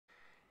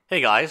Hey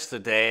guys,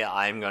 today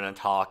I'm going to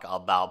talk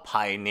about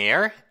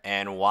Pioneer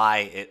and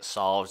why it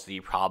solves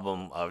the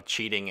problem of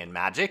cheating in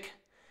Magic.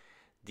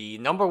 The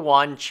number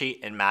one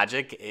cheat in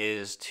Magic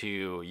is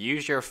to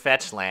use your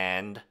fetch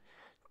land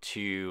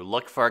to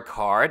look for a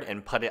card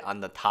and put it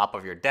on the top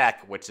of your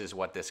deck, which is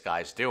what this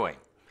guy's doing.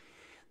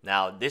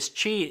 Now, this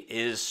cheat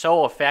is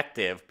so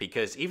effective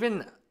because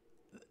even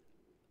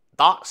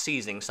thought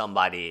seizing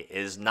somebody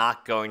is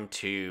not going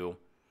to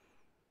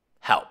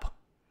help.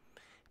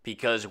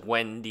 Because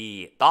when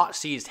the thought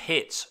seize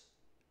hits,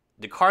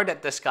 the card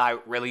that this guy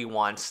really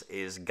wants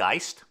is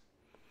Geist.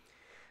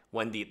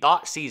 When the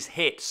thought seize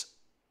hits,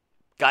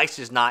 Geist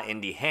is not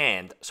in the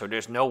hand, so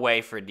there's no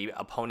way for the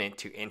opponent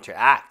to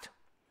interact.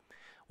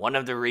 One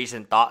of the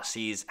reasons thought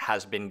seize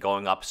has been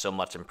going up so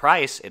much in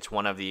price, it's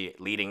one of the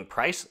leading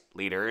price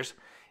leaders,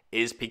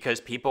 is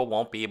because people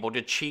won't be able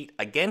to cheat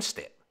against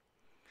it.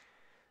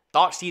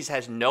 Thought seize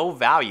has no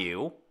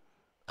value,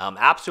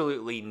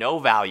 absolutely no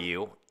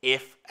value,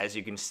 if, as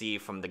you can see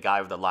from the guy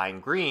with the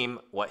lime green,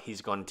 what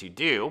he's going to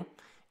do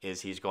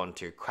is he's going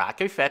to crack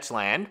a fetch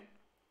land,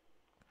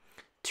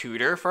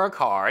 tutor for a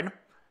card,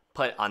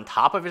 put it on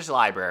top of his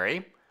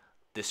library,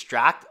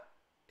 distract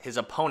his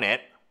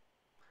opponent.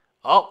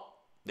 Oh,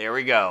 there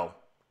we go.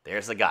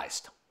 There's the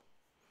Geist.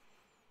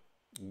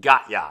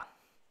 Got ya.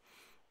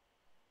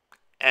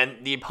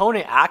 And the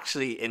opponent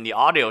actually in the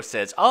audio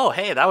says, oh,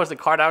 hey, that was the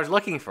card I was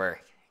looking for.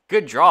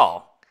 Good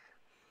draw.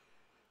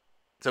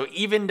 So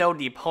even though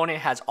the opponent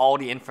has all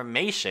the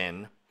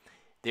information,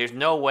 there's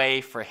no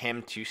way for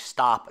him to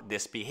stop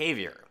this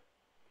behavior.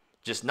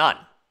 Just none.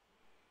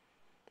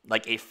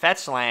 Like a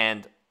fetch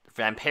land,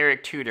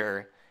 Vampiric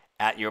Tutor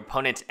at your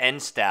opponent's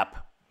end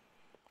step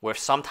with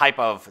some type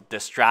of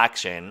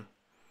distraction.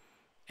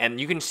 And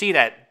you can see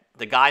that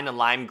the guy in the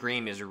lime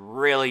green is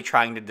really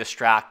trying to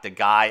distract the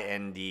guy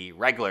in the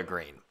regular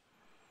green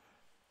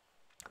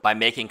by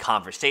making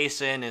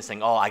conversation and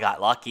saying, oh, I got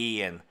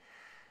lucky, and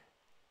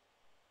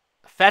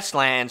fetch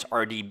lands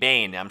are the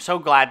bane. I'm so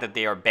glad that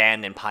they are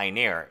banned in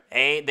Pioneer.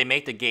 They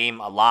make the game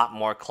a lot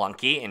more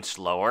clunky and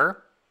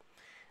slower.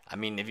 I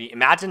mean, if you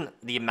imagine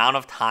the amount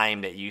of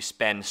time that you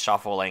spend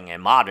shuffling in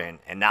Modern,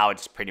 and now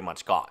it's pretty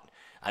much gone.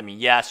 I mean,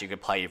 yes, you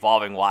could play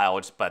Evolving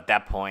Wilds, but at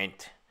that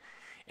point,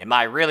 am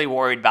I really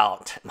worried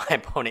about my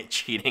opponent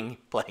cheating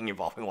playing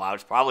Evolving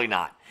Wilds? Probably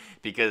not,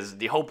 because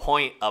the whole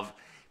point of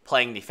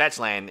playing the fetch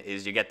land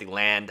is you get the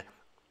land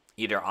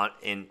either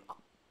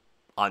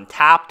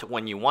untapped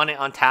when you want it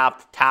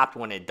untapped, tapped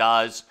when it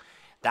does.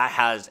 That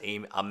has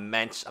an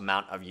immense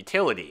amount of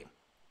utility.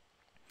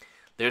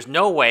 There's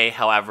no way,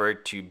 however,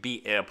 to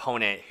beat an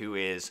opponent who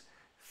is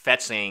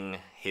fetching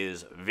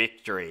his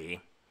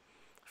victory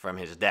from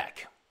his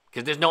deck,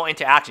 because there's no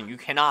interaction. You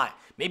cannot,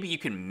 maybe you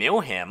can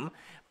mill him,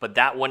 but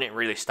that wouldn't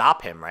really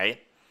stop him,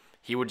 right?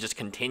 He would just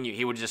continue.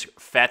 He would just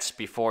fetch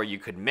before you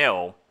could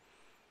mill,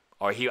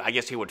 or I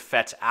guess he would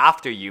fetch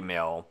after you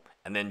mill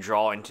and then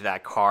draw into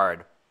that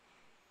card.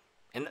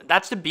 And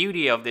that's the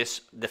beauty of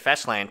the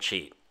fetch land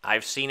cheat.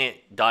 I've seen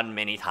it done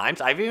many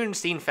times. I've even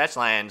seen fetch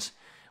lands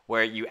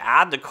where you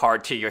add the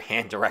card to your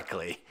hand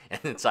directly. And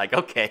it's like,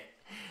 okay,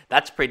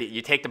 that's pretty.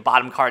 You take the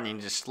bottom card and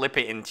you just slip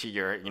it into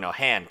your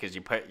hand because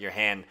you put your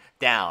hand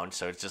down,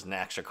 so it's just an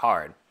extra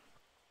card.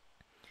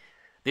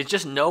 There's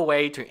just no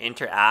way to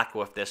interact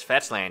with this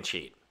fetch land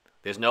cheat.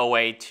 There's no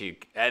way to,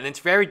 and it's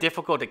very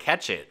difficult to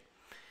catch it.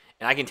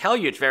 And I can tell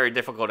you it's very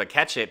difficult to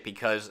catch it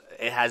because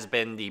it has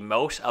been the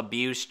most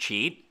abused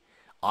cheat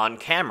on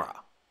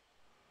camera.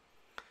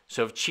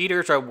 So if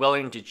cheaters are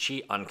willing to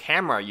cheat on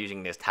camera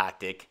using this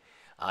tactic,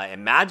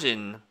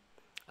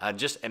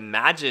 just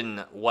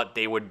imagine what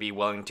they would be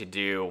willing to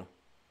do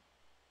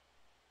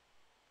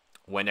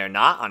when they're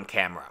not on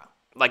camera.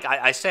 Like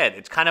I said,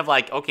 it's kind of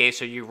like, okay,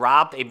 so you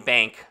robbed a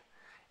bank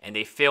and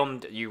they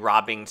filmed you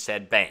robbing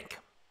said bank.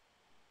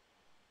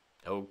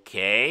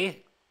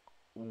 Okay,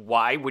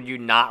 why would you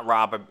not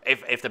rob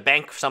if the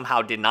bank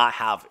somehow did not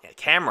have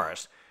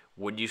cameras,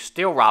 would you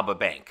still rob a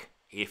bank?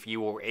 If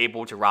you were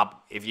able to rob,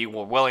 if you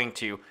were willing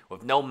to,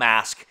 with no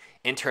mask,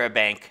 enter a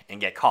bank and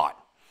get caught.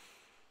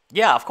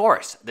 Yeah, of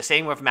course. The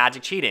same with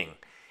Magic cheating.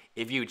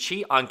 If you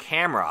cheat on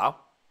camera,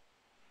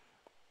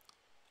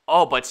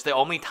 oh, but it's the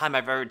only time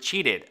I've ever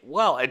cheated.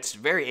 Well, it's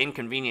very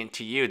inconvenient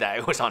to you that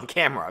it was on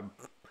camera.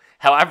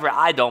 However,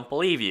 I don't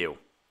believe you.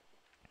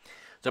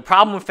 The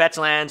problem with fetch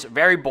lands,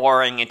 very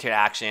boring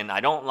interaction. I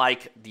don't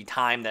like the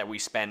time that we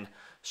spend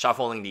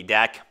shuffling the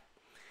deck.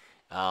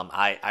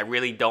 I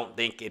really don't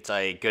think it's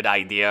a good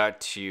idea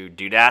to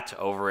do that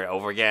over and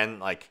over again.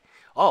 Like,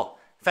 oh,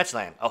 fetch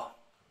land. Oh,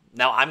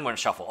 now I'm going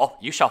to shuffle. Oh,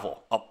 you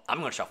shuffle. Oh, I'm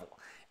going to shuffle.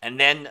 And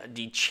then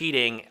the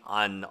cheating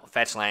on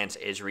fetch lands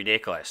is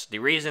ridiculous. The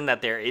reason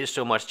that there is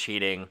so much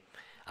cheating,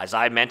 as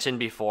I mentioned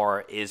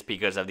before, is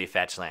because of the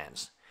fetch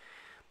lands.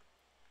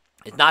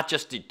 It's not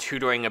just the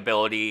tutoring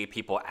ability.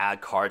 People add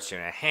cards to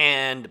their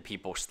hand.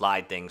 People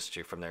slide things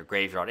from their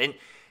graveyard. And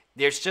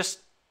there's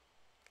just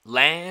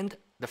land.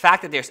 The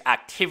fact that there's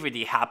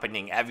activity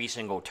happening every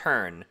single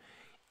turn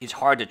is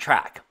hard to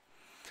track.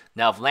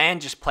 Now, if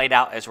land just played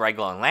out as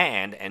regular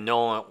land and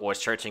no one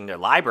was searching their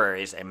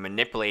libraries and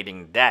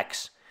manipulating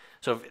decks,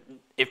 so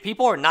if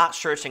people are not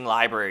searching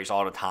libraries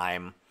all the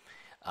time,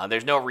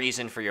 there's no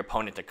reason for your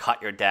opponent to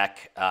cut your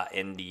deck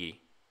in the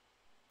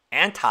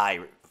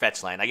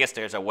anti-fetch land. I guess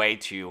there's a way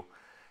to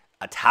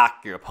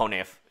attack your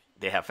opponent if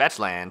they have fetch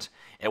lands.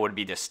 It would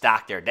be to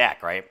stack their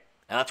deck, right?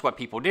 And that's what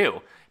people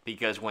do,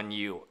 because when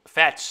you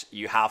fetch,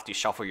 you have to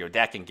shuffle your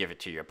deck and give it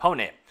to your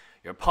opponent.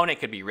 Your opponent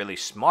could be really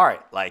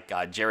smart, like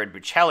Jared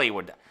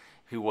Buccelli,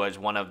 who was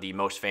one of the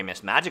most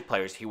famous Magic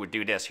players. He would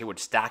do this. He would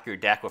stack your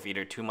deck with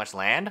either too much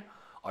land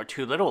or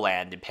too little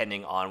land,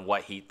 depending on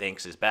what he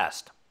thinks is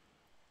best.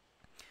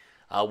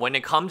 When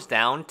it comes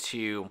down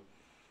to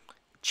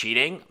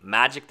cheating,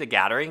 Magic the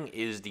Gathering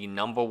is the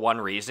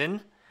 #1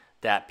 reason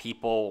that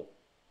people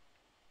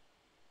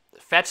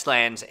fetch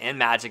lands, and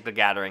Magic the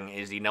Gathering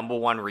is the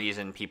 #1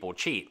 reason people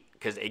cheat,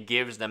 because it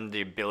gives them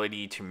the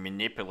ability to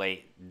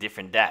manipulate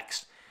different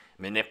decks.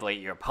 Manipulate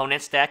your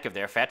opponent's deck if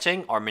they're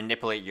fetching, or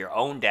manipulate your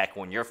own deck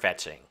when you're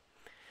fetching.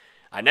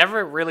 I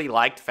never really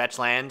liked fetch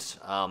lands.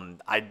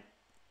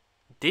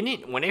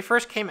 When they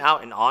first came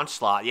out in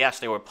Onslaught, yes,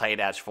 they were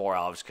played as 4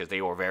 elves because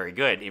they were very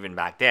good even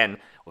back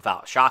then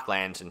without shock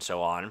lands and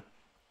so on.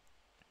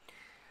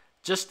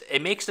 Just,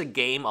 it makes the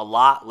game a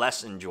lot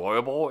less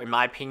enjoyable, in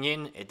my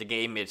opinion. The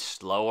game is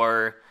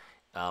slower.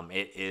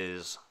 It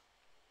is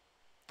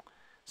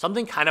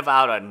something kind of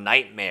out of a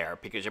nightmare,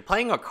 because you're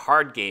playing a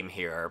card game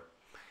here,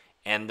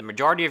 and the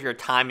majority of your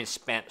time is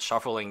spent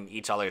shuffling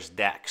each other's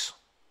decks.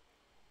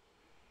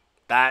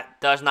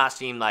 That does not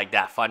seem like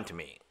that fun to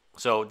me.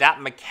 So that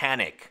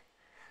mechanic,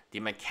 the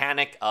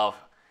mechanic of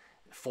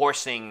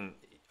forcing...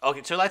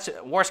 Okay,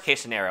 so worst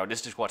case scenario,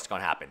 this is what's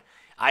going to happen.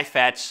 I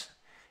fetch,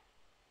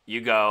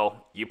 you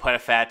go, you put a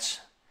fetch,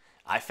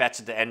 I fetch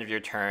at the end of your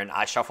turn,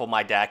 I shuffle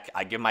my deck,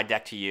 I give my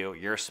deck to you,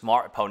 you're a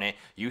smart opponent,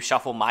 you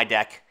shuffle my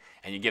deck,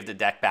 and you give the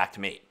deck back to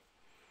me.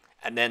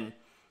 And then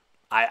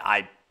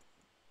I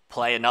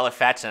play another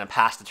fetch and I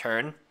pass the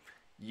turn,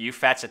 you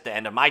fetch at the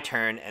end of my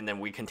turn, and then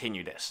we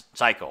continue this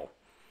cycle.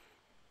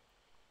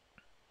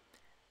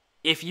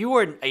 If you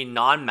were a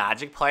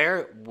non-Magic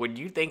player, would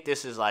you think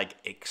this is, like,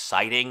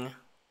 exciting?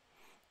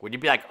 Would you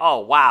be like, oh,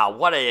 wow,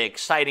 what an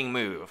exciting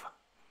move?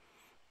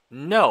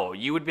 No,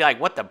 you would be like,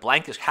 what the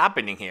blank is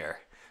happening here?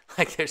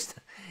 Like,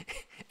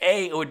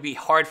 it would be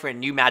hard for a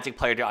new Magic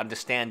player to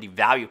understand the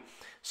value.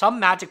 Some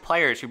Magic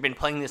players who've been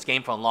playing this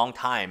game for a long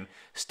time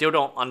still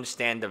don't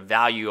understand the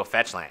value of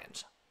fetch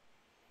lands.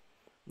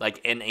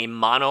 Like, in a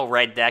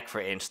mono-red deck, for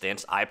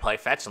instance, I play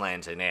fetch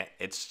lands in it.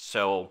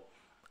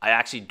 I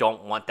actually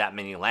don't want that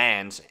many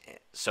lands,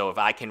 so if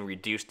I can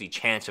reduce the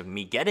chance of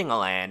me getting a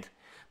land,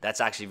 that's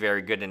actually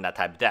very good in that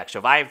type of deck. So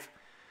if I have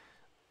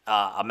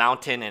a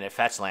mountain and a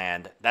fetch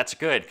land, that's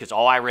good, because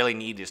all I really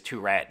need is 2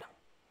 red.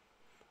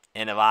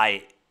 And if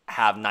I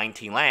have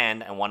 19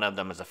 land, and one of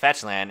them is a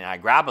fetch land, and I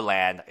grab a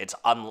land, it's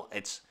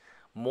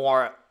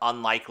more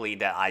unlikely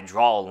that I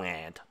draw a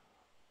land,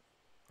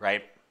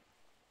 right?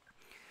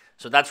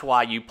 So that's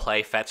why you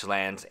play fetch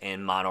lands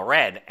in mono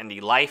red, and the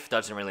life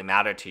doesn't really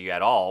matter to you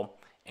at all.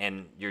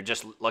 And you're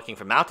just looking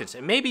for mountains.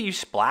 And maybe you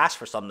splash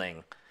for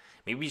something.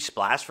 Maybe you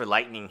splash for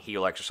lightning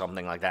helix or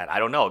something like that. I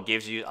don't know. It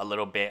gives you a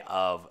little bit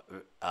of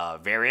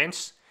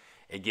variance.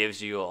 It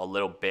gives you a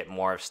little bit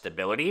more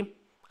stability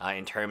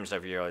in terms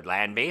of your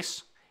land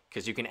base.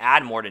 Because you can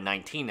add more than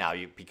 19 now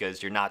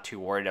because you're not too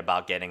worried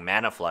about getting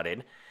mana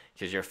flooded.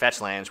 Because your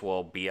fetch lands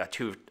will be a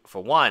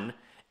 2-for-1.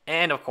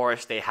 And of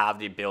course, they have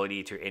the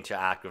ability to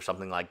interact with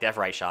something like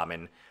Deathrite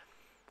Shaman.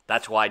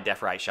 That's why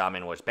Deathrite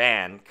Shaman was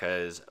banned,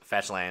 because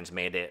fetch lands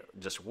made it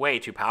just way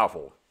too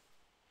powerful.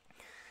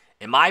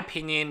 In my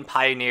opinion,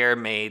 Pioneer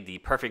made the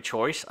perfect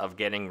choice of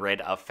getting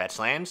rid of fetch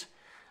lands.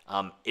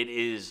 It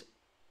is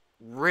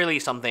really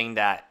something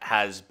that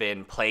has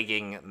been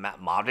plaguing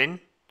Modern.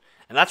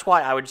 And that's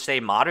why I would say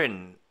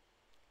Modern,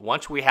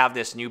 once we have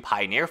this new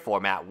Pioneer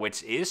format,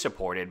 which is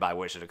supported by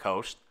Wizard of the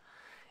Coast,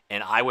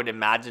 and I would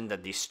imagine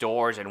that the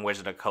stores in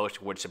Wizard of the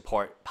Coast would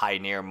support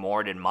Pioneer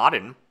more than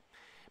Modern,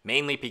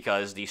 mainly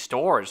because the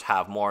stores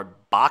have more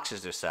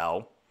boxes to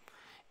sell,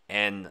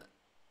 and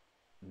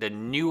the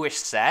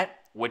newest set,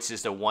 which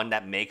is the one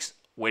that makes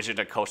Wizard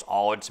of the Coast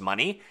all its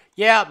money,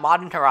 yeah,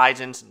 Modern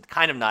Horizons,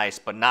 kind of nice,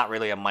 but not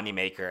really a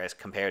moneymaker as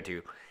compared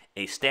to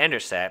a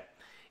standard set,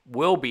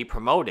 will be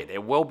promoted.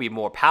 It will be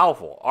more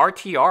powerful.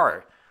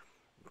 RTR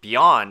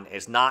Beyond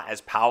is not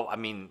as powerful. I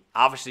mean,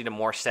 obviously the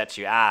more sets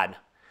you add,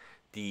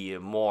 the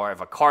more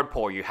of a card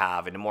pool you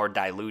have, and the more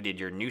diluted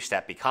your new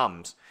set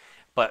becomes.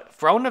 But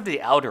Throne of the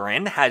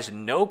Eldarin has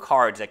no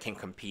cards that can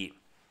compete.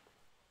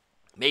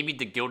 Maybe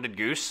the Gilded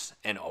Goose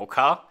and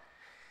Oka.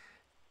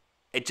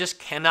 It just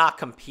cannot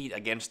compete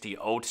against the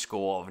old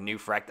school of New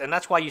Frect. And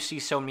that's why you see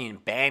so many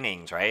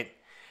bannings, right?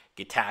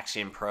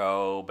 Gitaxian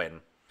Probe.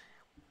 And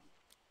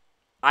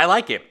I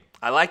like it.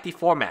 I like the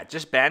format.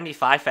 Just ban the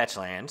 5 fetch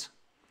lands.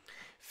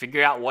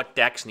 Figure out what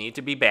decks need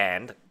to be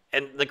banned.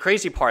 And the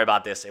crazy part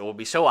about this, it will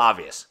be so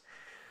obvious.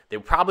 There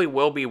probably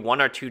will be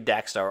 1 or 2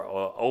 decks that are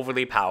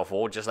overly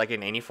powerful, just like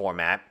in any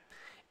format.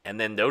 And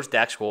then those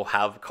decks will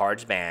have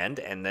cards banned,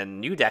 and then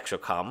new decks will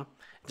come,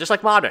 just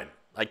like Modern.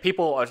 Like,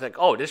 people are like,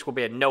 oh, this will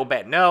be a no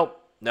ban. No,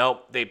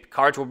 the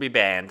cards will be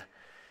banned.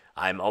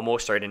 I'm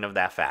almost certain of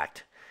that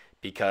fact.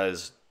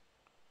 Because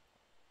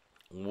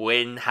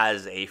when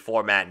has a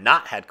format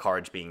not had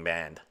cards being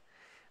banned?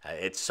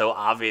 It's so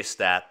obvious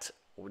that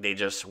they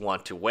just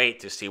want to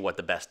wait to see what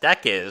the best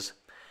deck is,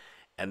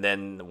 and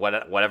then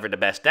whatever the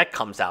best deck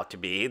comes out to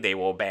be, they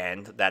will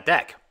ban that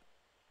deck.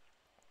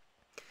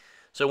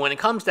 So when it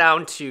comes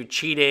down to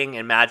cheating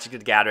and Magic the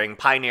Gathering,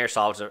 Pioneer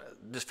solves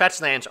the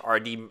fetch lands are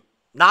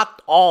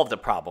not all of the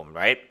problem,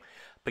 right?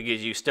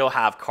 Because you still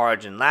have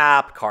cards in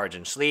lap, cards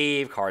in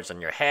sleeve, cards on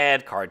your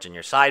head, cards in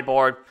your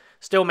sideboard.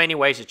 Still many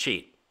ways to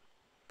cheat.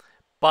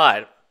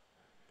 But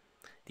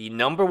the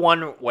number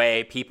one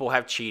way people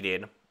have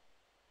cheated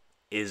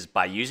is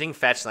by using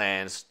fetch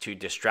lands to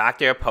distract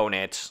their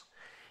opponents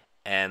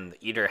and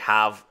either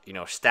have,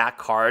 stack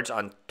cards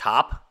on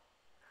top.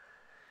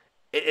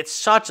 It's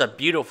such a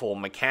beautiful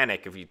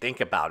mechanic if you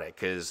think about it,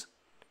 because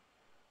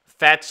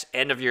fetch,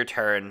 end of your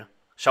turn,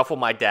 shuffle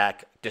my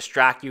deck,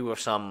 distract you with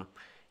some,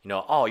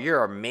 oh,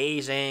 you're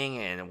amazing,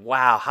 and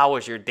wow, how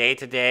was your day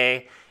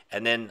today?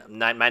 And then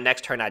my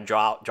next turn, I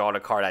draw the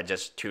card I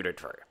just tutored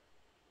for.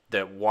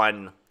 The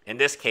one, in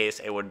this case,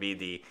 it would be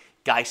the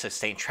Geist of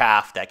St.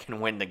 Traff that can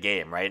win the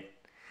game, right?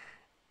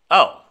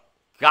 Oh,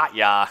 got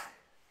ya.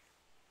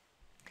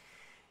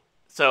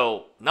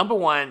 So, number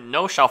one,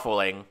 no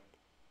shuffling.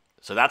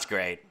 So that's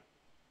great.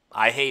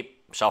 I hate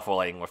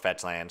shuffling with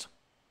fetch lands.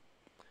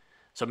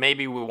 So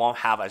maybe we won't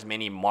have as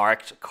many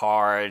marked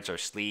cards or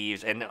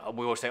sleeves. And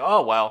we will say,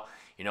 oh, well,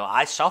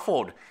 I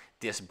shuffled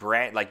this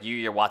brand, like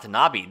Yugioh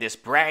Watanabe, this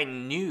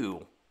brand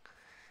new.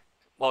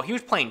 Well, he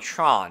was playing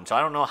Tron, so I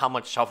don't know how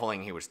much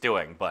shuffling he was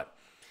doing. But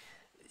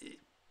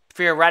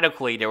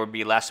theoretically, there would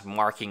be less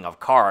marking of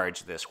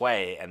cards this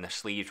way. And the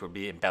sleeves would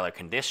be in better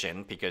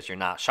condition because you're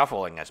not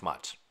shuffling as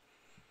much.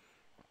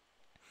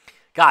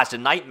 Guys, the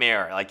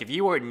nightmare, like if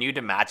you were new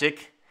to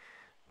Magic,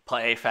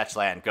 play fetch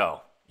land,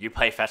 go. You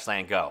play fetch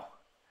land, go.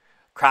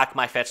 Crack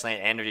my fetch land,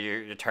 end of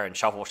your turn,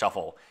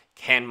 shuffle.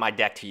 Hand my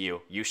deck to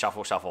you, you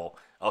shuffle.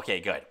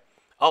 Okay, good.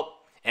 Oh,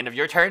 end of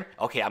your turn?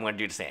 Okay, I'm going to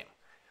do the same.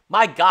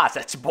 My gosh,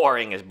 that's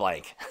boring as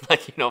blank.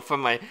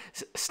 From my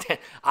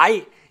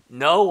I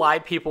know why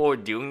people are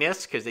doing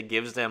this, because it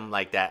gives them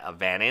like that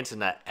advantage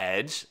and that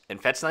edge.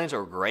 And fetch lands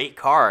are great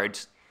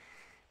cards,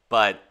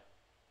 but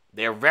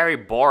they're very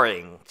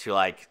boring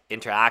to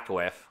interact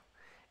with,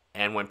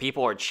 and when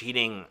people are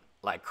cheating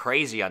like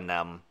crazy on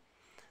them,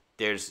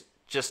 there's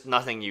just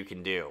nothing you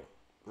can do.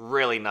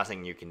 Really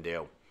nothing you can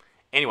do.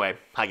 Anyway,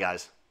 hi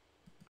guys.